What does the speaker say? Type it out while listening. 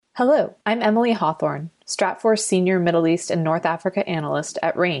Hello, I'm Emily Hawthorne, Stratfor Senior Middle East and North Africa Analyst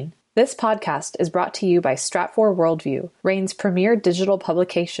at RANE. This podcast is brought to you by Stratfor Worldview, RANE's premier digital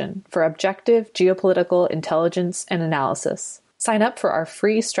publication for objective geopolitical intelligence and analysis. Sign up for our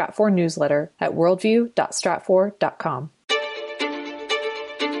free Stratfor newsletter at worldview.stratfor.com.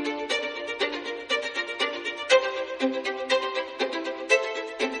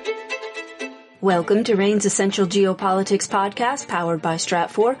 Welcome to RANE's Essential Geopolitics podcast, powered by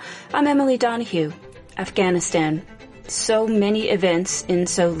Stratfor. I'm Emily Donahue. Afghanistan. So many events in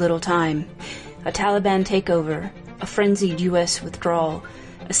so little time. A Taliban takeover, a frenzied U.S. withdrawal,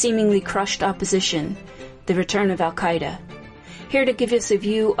 a seemingly crushed opposition, the return of Al-Qaeda. Here to give us a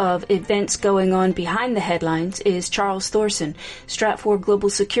view of events going on behind the headlines is Charles Thorson, Stratfor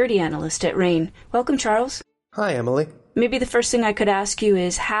Global Security Analyst at RANE. Welcome, Charles. Hi, Emily. Maybe the first thing I could ask you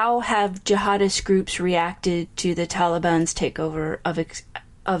is, how have jihadist groups reacted to the Taliban's takeover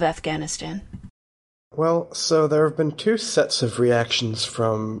of Afghanistan? Well, so there have been two sets of reactions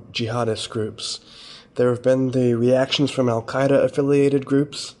from jihadist groups. There have been the reactions from Al-Qaeda-affiliated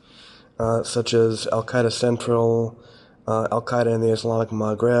groups, such as Al-Qaeda Central, Al-Qaeda in the Islamic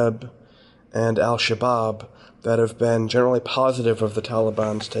Maghreb, and Al-Shabaab, that have been generally positive of the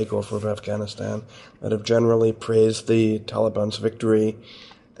Taliban's takeover of Afghanistan, that have generally praised the Taliban's victory,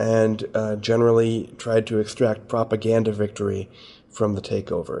 and generally tried to extract propaganda victory from the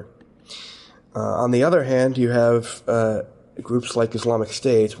takeover. On the other hand, you have groups like Islamic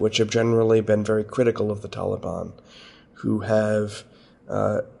State, which have generally been very critical of the Taliban, who have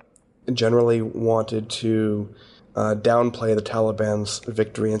generally wanted to downplay the Taliban's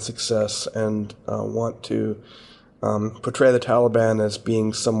victory and success, and want to portray the Taliban as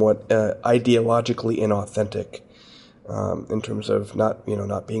being somewhat ideologically inauthentic in terms of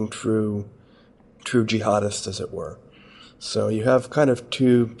not being true jihadists, as it were. So you have kind of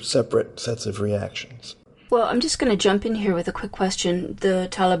two separate sets of reactions. Well, I'm just going to jump in here with a quick question. The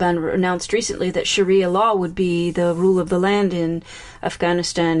Taliban announced recently that Sharia law would be the rule of the land in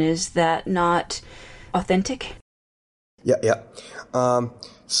Afghanistan. Is that not authentic? Yeah.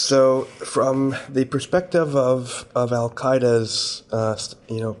 So from the perspective of Al-Qaeda's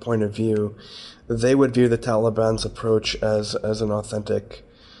point of view, they would view the Taliban's approach as an authentic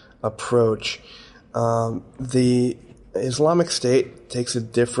approach. The Islamic State takes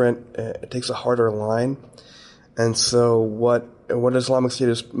a harder line, and so what Islamic State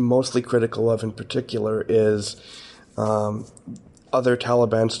is mostly critical of in particular is other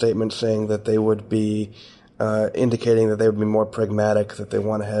Taliban statements saying that they would be indicating that they would be more pragmatic, that they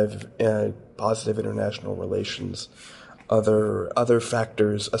want to have positive international relations, other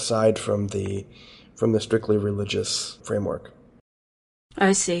factors aside from the strictly religious framework.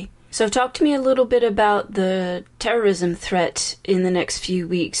 I see. So talk to me a little bit about the terrorism threat in the next few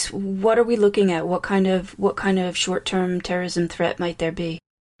weeks. What are we looking at? What kind of short-term terrorism threat might there be?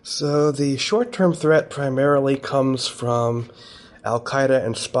 So the short-term threat primarily comes from Al-Qaeda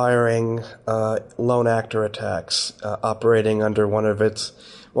inspiring lone actor attacks, operating under its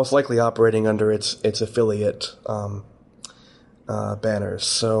affiliate banners.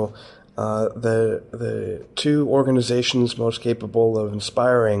 So the two organizations most capable of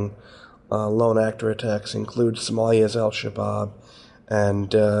inspiring lone actor attacks include Somalia's Al-Shabaab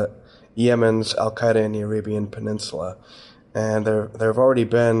and Yemen's Al-Qaeda in the Arabian Peninsula. And there have already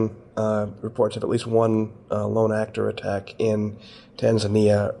been reports of at least one lone actor attack in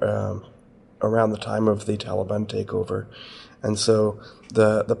Tanzania around the time of the Taliban takeover, and so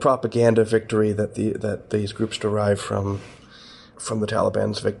the propaganda victory that these groups derive from the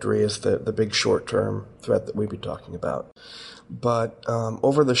Taliban's victory is the big short-term threat that we'd be talking about. But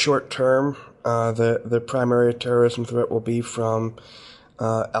over the short term, the primary terrorism threat will be from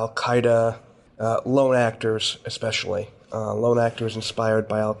Al-Qaeda lone actors, especially. Lone actors inspired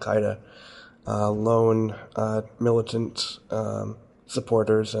by Al-Qaeda, lone militant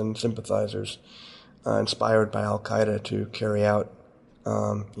supporters and sympathizers inspired by Al-Qaeda to carry out,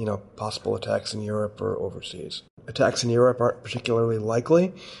 possible attacks in Europe or overseas. Attacks in Europe aren't particularly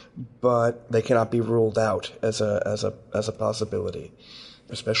likely, but they cannot be ruled out as a possibility,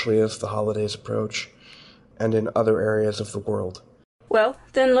 especially as the holidays approach and in other areas of the world. Well,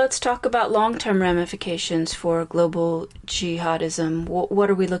 then let's talk about long-term ramifications for global jihadism. What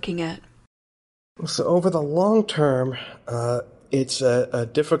are we looking at? So over the long term, it's a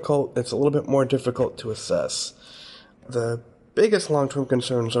little bit more difficult to assess. The biggest long-term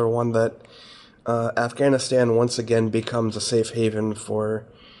concerns are one that Afghanistan once again becomes a safe haven for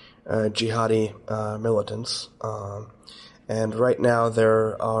jihadi militants. And right now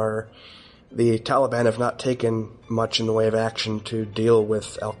there are the Taliban have not taken much in the way of action to deal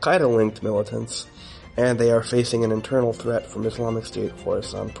with al-Qaeda-linked militants, and they are facing an internal threat from Islamic State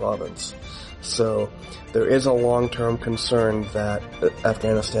Khorasan province. So there is a long-term concern that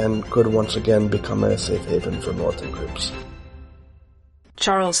Afghanistan could once again become a safe haven for militant groups.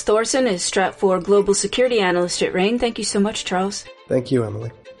 Charles Thorson is Stratfor Global Security Analyst at RANE. Thank you so much, Charles. Thank you,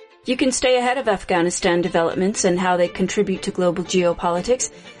 Emily. You can stay ahead of Afghanistan developments and how they contribute to global geopolitics.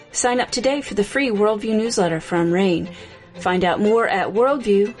 Sign up today for the free Worldview newsletter from RANE. Find out more at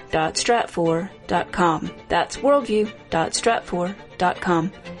worldview.stratfor.com. That's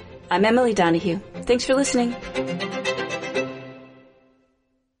worldview.stratfor.com. I'm Emily Donahue. Thanks for listening.